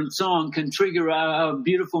sound or song can trigger a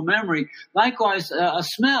beautiful memory, likewise, a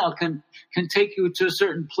smell can take you to a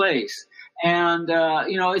certain place. And,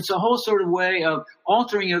 it's a whole sort of way of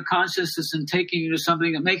altering your consciousness and taking you to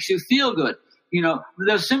something that makes you feel good.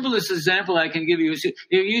 The simplest example I can give you is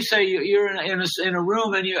you say you're in a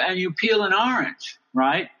room and you peel an orange,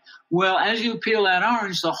 right? Well, as you peel that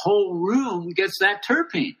orange, the whole room gets that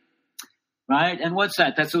terpene, right? And what's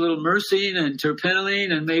that? That's a little myrcene and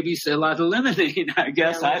terpinolene and maybe a lot of limonene, I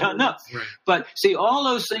guess. Yeah, I don't know. Right. But see, all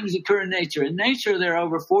those things occur in nature. In nature, there are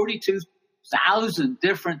over 42,000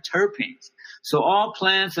 different terpenes. So all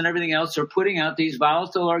plants and everything else are putting out these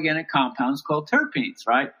volatile organic compounds called terpenes,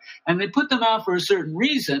 right? And they put them out for a certain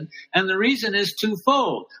reason, and the reason is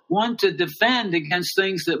twofold. One, to defend against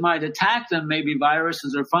things that might attack them, maybe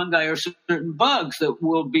viruses or fungi or certain bugs that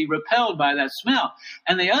will be repelled by that smell.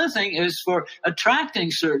 And the other thing is for attracting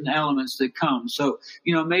certain elements that come. So,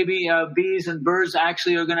 maybe bees and birds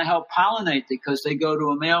actually are going to help pollinate because they go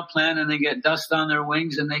to a male plant and they get dust on their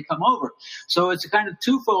wings and they come over. So it's a kind of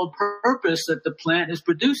twofold purpose that the plant is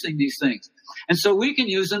producing these things. And so we can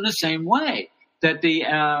use them the same way, that the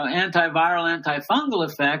antiviral, antifungal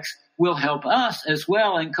effects will help us as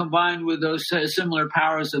well, and combined with those similar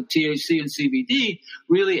powers of THC and CBD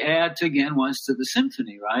really add to, again, once to the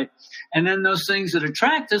symphony, right? And then those things that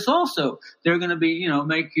attract us also, they're going to be,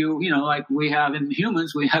 make you, like we have in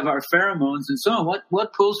humans, we have our pheromones and so on.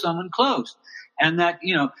 What pulls someone close? And that,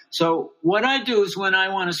 so what I do is when I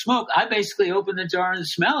want to smoke, I basically open the jar and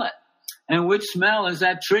smell it. And which smell is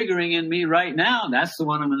that triggering in me right now? That's the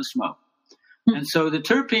one I'm going to smoke. And so the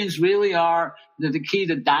terpenes really are the key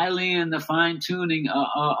to dialing in the fine-tuning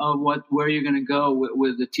of where you're going to go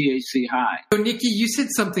with the THC high. So, Nikki, you said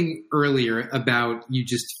something earlier about you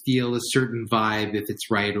just feel a certain vibe if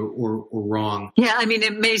it's right or wrong. Yeah, I mean,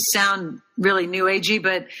 it may sound really new agey,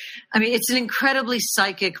 but I mean, it's an incredibly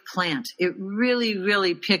psychic plant. It really,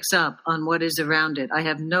 really picks up on what is around it. I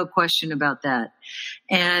have no question about that.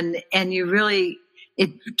 And you really... it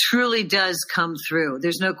truly does come through.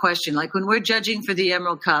 There's no question. Like when we're judging for the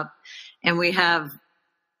Emerald Cup and we have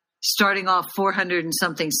starting off 400 and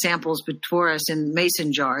something samples before us in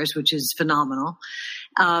mason jars, which is phenomenal.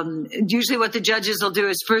 Usually what the judges will do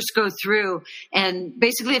is first go through and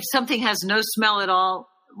basically if something has no smell at all,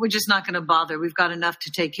 we're just not going to bother. We've got enough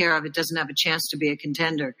to take care of. It doesn't have a chance to be a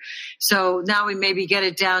contender. So now we maybe get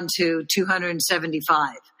it down to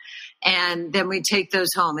 275. And then we take those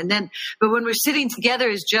home. But when we're sitting together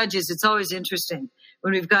as judges, it's always interesting.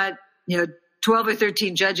 When we've got, 12 or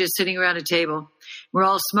 13 judges sitting around a table, we're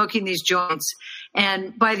all smoking these joints.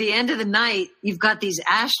 And by the end of the night, you've got these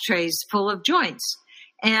ashtrays full of joints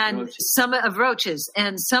and some of roaches.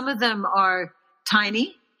 And some of them are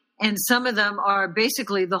tiny and some of them are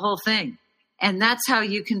basically the whole thing. And that's how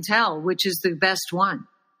you can tell which is the best one,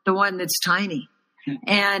 the one that's tiny.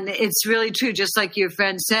 And it's really true, just like your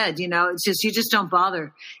friend said, it's just, you just don't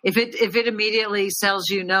bother. If it immediately tells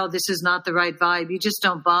you, no, this is not the right vibe, you just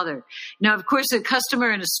don't bother. Now, of course, a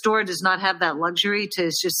customer in a store does not have that luxury to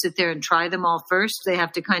just sit there and try them all first. They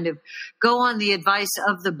have to kind of go on the advice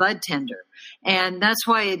of the bud tender. And that's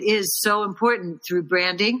why it is so important through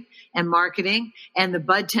branding and marketing. And the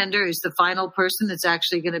bud tender is the final person that's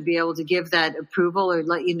actually going to be able to give that approval or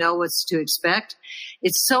let you know what's to expect.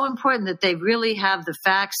 It's so important that they really have the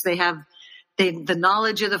facts. They have the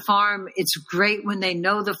knowledge of the farm. It's great when they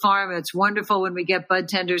know the farm. It's wonderful when we get bud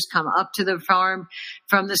tenders come up to the farm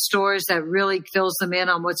from the stores. That really fills them in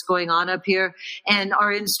on what's going on up here. And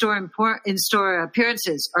our in-store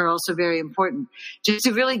appearances are also very important, just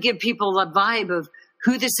to really give people a vibe of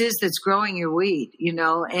who this is that's growing your weed,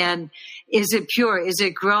 and is it pure? Is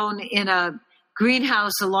it grown in a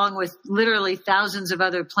greenhouse along with literally thousands of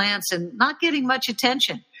other plants and not getting much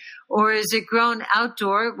attention? Or is it grown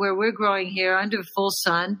outdoor where we're growing here under full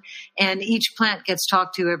sun and each plant gets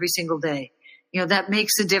talked to every single day? That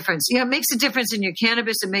makes a difference. It makes a difference in your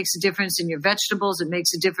cannabis. It makes a difference in your vegetables. It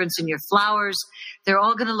makes a difference in your flowers. They're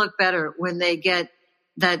all going to look better when they get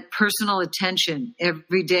that personal attention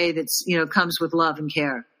every day that's, comes with love and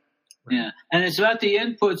care. Yeah. And it's about the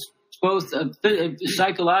inputs, both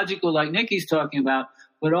psychological, like Nikki's talking about,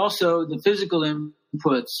 but also the physical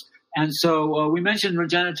inputs. And so we mentioned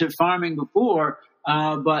regenerative farming before,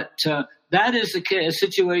 but that is a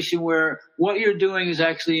situation where what you're doing is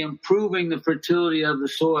actually improving the fertility of the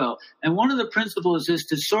soil. And one of the principles is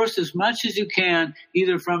to source as much as you can,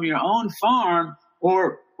 either from your own farm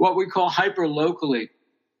or what we call hyper-locally.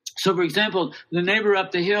 So, for example, the neighbor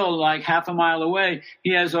up the hill, like half a mile away,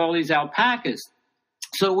 he has all these alpacas.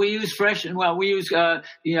 So we use composted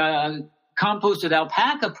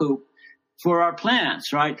alpaca poop for our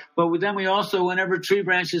plants, right? But then we also, whenever tree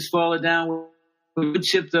branches fall down, we would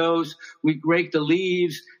chip those, we rake the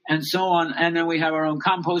leaves and so on. And then we have our own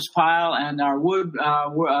compost pile and our wood,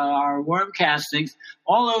 our worm castings.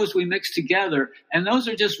 All those we mix together. And those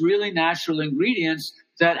are just really natural ingredients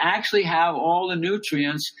that actually have all the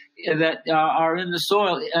nutrients that are in the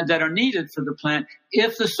soil that are needed for the plant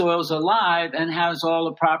if the soil's alive and has all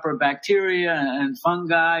the proper bacteria and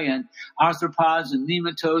fungi and arthropods and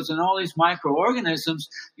nematodes and all these microorganisms.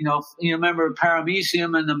 You remember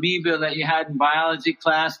paramecium and amoeba that you had in biology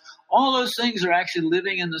class. All those things are actually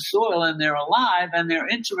living in the soil and they're alive and they're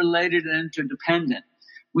interrelated and interdependent.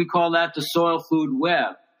 We call that the soil food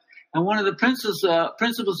web. And one of the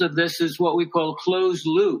principles of this is what we call closed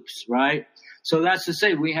loops, right? So that's to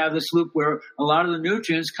say we have this loop where a lot of the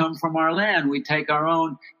nutrients come from our land. We take our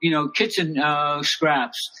own, kitchen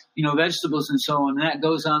scraps, vegetables and so on. And that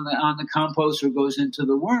goes on the compost or goes into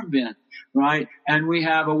the worm bin, right? And we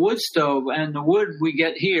have a wood stove, and the wood we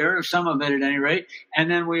get here, or some of it at any rate. And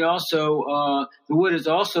then we also the wood is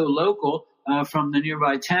also local from the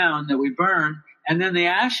nearby town that we burn. And then the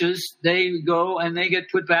ashes, they go and they get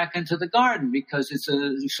put back into the garden because it's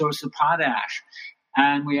a source of potash.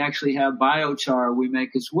 And we actually have biochar we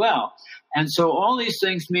make as well. And so all these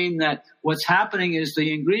things mean that what's happening is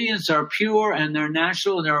the ingredients are pure and they're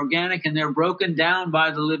natural and they're organic and they're broken down by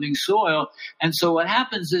the living soil. And so what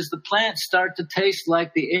happens is the plants start to taste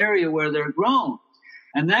like the area where they're grown.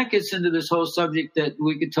 And that gets into this whole subject that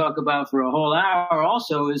we could talk about for a whole hour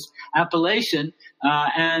also is appellation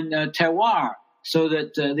and terroir. So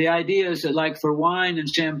that the idea is that, like for wine and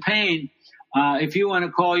champagne, if you want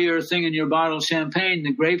to call your thing in your bottle champagne,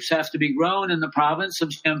 the grapes have to be grown in the province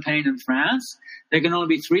of Champagne in France. There can only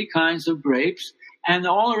be 3 kinds of grapes. And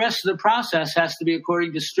all the rest of the process has to be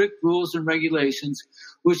according to strict rules and regulations,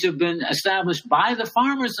 which have been established by the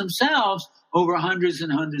farmers themselves over hundreds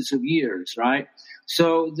and hundreds of years, right?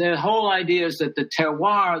 So the whole idea is that the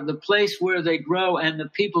terroir, the place where they grow and the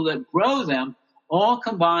people that grow them, all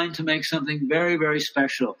combine to make something very, very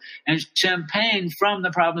special. And champagne from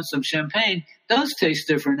the province of Champagne does taste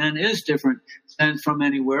different and is different than from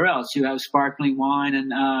anywhere else. You have sparkling wine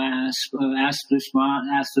and Asta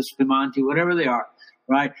Spumante, whatever they are,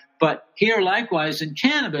 right? But here, likewise, in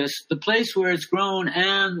cannabis, the place where it's grown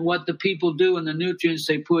and what the people do and the nutrients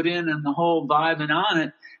they put in and the whole vibe and on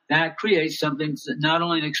it, that creates something that's not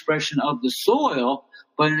only an expression of the soil,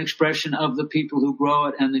 but an expression of the people who grow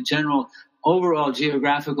it and the general overall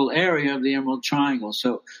geographical area of the Emerald Triangle.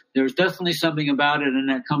 So there's definitely something about it, and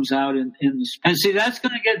that comes out in this. And see, that's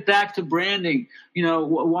going to get back to branding.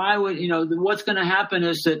 Why would, what's going to happen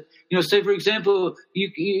is that, say, for example,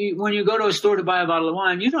 you when you go to a store to buy a bottle of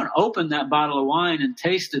wine, you don't open that bottle of wine and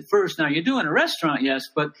taste it first. Now, you do in a restaurant, yes,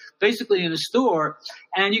 but basically in a store,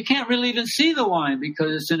 and you can't really even see the wine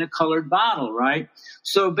because it's in a colored bottle, right?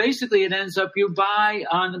 So basically it ends up you buy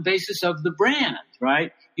on the basis of the brand,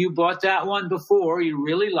 right? You bought that one before, you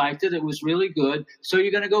really liked it, it was really good, so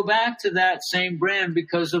you're going to go back to that same brand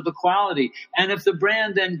because of the quality. And if the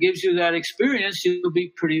brand then gives you that experience, you'll be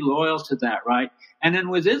pretty loyal to that, right? And then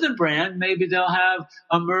within the brand, maybe they'll have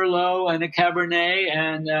a Merlot and a Cabernet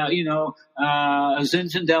and, a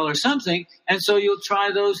Zinfandel or something, and so you'll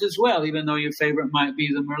try those as well, even though your favorite might be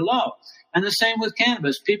the Merlot. And the same with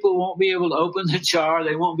cannabis. People won't be able to open the jar,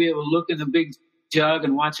 they won't be able to look in the big jug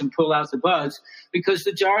and watch them pull out the buds, because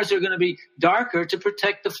the jars are going to be darker to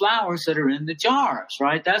protect the flowers that are in the jars,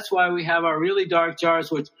 right? That's why we have our really dark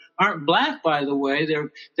jars, which aren't black, by the way.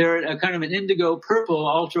 They're a kind of an indigo purple,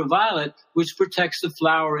 ultraviolet, which protects the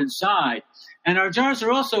flower inside. And our jars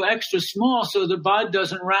are also extra small so the bud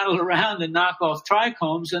doesn't rattle around and knock off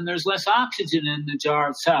trichomes, and there's less oxygen in the jar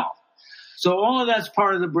itself. So all of that's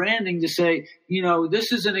part of the branding to say,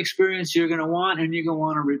 this is an experience you're going to want and you're going to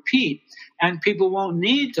want to repeat. And people won't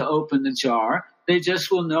need to open the jar. They just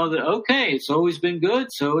will know that, okay, it's always been good,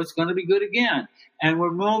 so it's going to be good again. And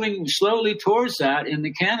we're moving slowly towards that in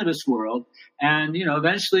the cannabis world. And,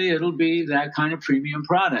 eventually it'll be that kind of premium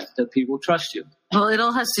product that people trust you. Well, it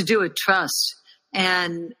all has to do with trust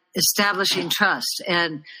and establishing trust.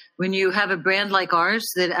 And when you have a brand like ours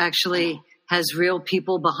that actually has real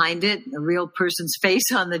people behind it, a real person's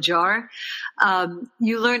face on the jar,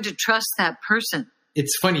 you learn to trust that person.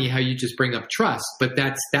 It's funny how you just bring up trust, but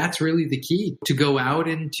that's really the key to go out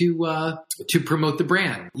and to promote the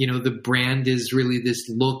brand. The brand is really this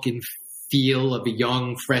look and feel of a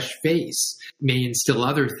young, fresh face. May instill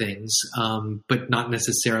other things, but not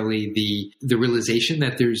necessarily the realization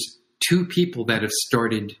that there's two people that have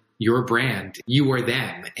started your brand. You are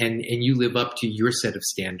them, and you live up to your set of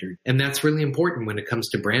standards. And that's really important when it comes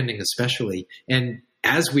to branding, especially. And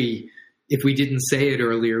if we didn't say it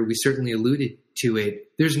earlier, we certainly alluded to it.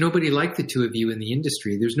 There's nobody like the two of you in the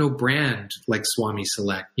industry. There's no brand like Swami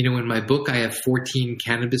Select. In my book, I have 14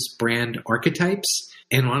 cannabis brand archetypes.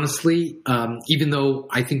 And honestly, even though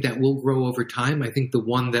I think that will grow over time, I think the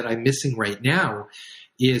one that I'm missing right now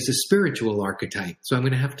is a spiritual archetype. So I'm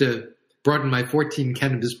going to have to broaden my 14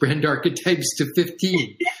 cannabis brand archetypes to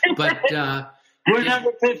 15. But we're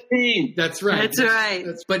number 15. That's right. That's right.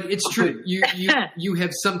 But it's true. You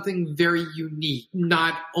have something very unique,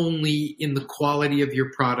 not only in the quality of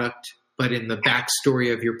your product, but in the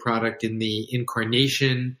backstory of your product, in the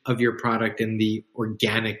incarnation of your product, and the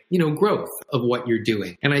organic, growth of what you're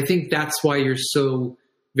doing. And I think that's why you're so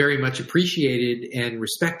very much appreciated and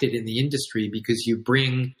respected in the industry, because you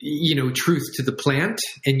bring, truth to the plant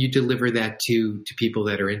and you deliver that to people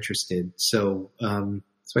that are interested. So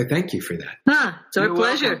I thank you for that. It's our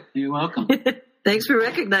pleasure. Welcome. You're welcome. Thanks for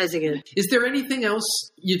recognizing it. Is there anything else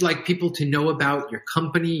you'd like people to know about your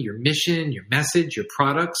company, your mission, your message, your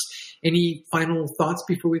products? Any final thoughts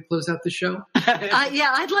before we close out the show?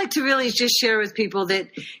 I'd like to really just share with people that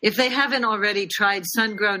if they haven't already tried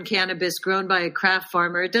sun-grown cannabis grown by a craft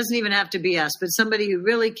farmer, it doesn't even have to be us, but somebody who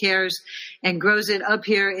really cares and grows it up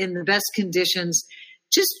here in the best conditions,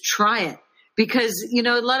 just try it. Because, a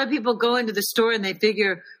lot of people go into the store and they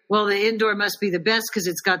figure, well, the indoor must be the best because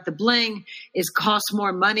it's got the bling, it costs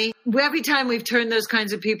more money. Every time we've turned those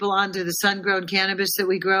kinds of people onto the sun-grown cannabis that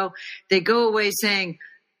we grow, they go away saying,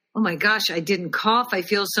 oh my gosh, I didn't cough. I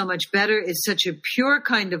feel so much better. It's such a pure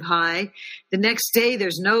kind of high. The next day,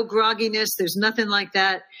 there's no grogginess. There's nothing like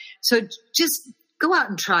that. So just go out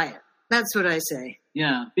and try it. That's what I say.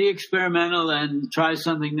 Yeah, be experimental and try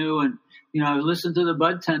something new, and listen to the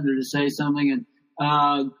bud tender to say something,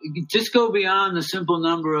 and just go beyond the simple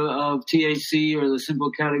number of THC or the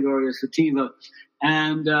simple category of sativa,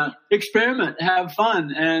 and experiment, have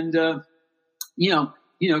fun, and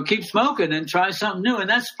keep smoking and try something new. And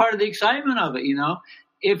that's part of the excitement of it.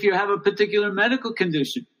 If you have a particular medical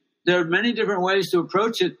condition, there are many different ways to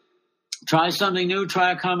approach it. Try something new,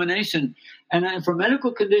 try a combination. And for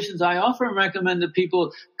medical conditions, I often recommend to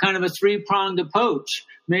people kind of a three-pronged approach.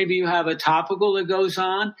 Maybe you have a topical that goes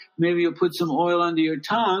on. Maybe you'll put some oil under your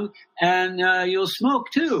tongue and you'll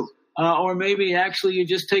smoke too. Or maybe actually you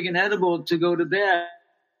just take an edible to go to bed,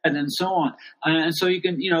 and so on. And so you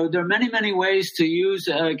can, there are many, many ways to use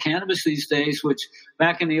cannabis these days, which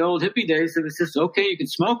back in the old hippie days, it was just, okay, you could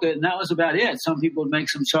smoke it, and that was about it. Some people would make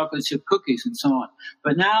some chocolate chip cookies and so on.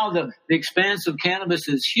 But now the expanse of cannabis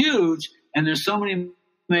is huge, and there's so many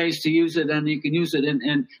ways to use it, and you can use it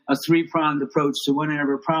in a three-pronged approach to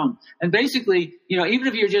whatever problem. And basically, even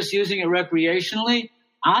if you're just using it recreationally,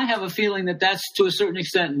 I have a feeling that that's to a certain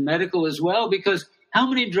extent medical as well, because how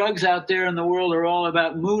many drugs out there in the world are all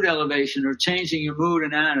about mood elevation or changing your mood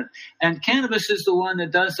and attitude? And cannabis is the one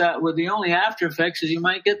that does that, with the only after effects is you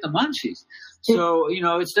might get the munchies. So,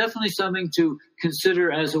 it's definitely something to consider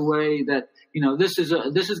as a way that, this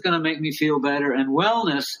is going to make me feel better. And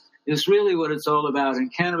wellness is really what it's all about.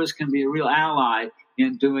 And cannabis can be a real ally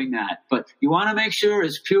in doing that. But you want to make sure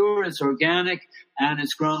it's pure, it's organic, and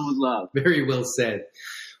it's grown with love. Very well said.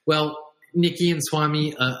 Well, Nikki and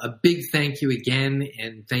Swami, a big thank you again,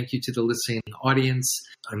 and thank you to the listening audience.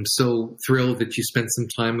 I'm so thrilled that you spent some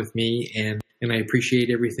time with me, and I appreciate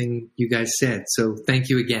everything you guys said. So thank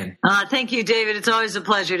you again. Thank you, David. It's always a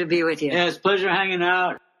pleasure to be with you. Yeah, it's a pleasure hanging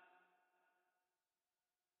out.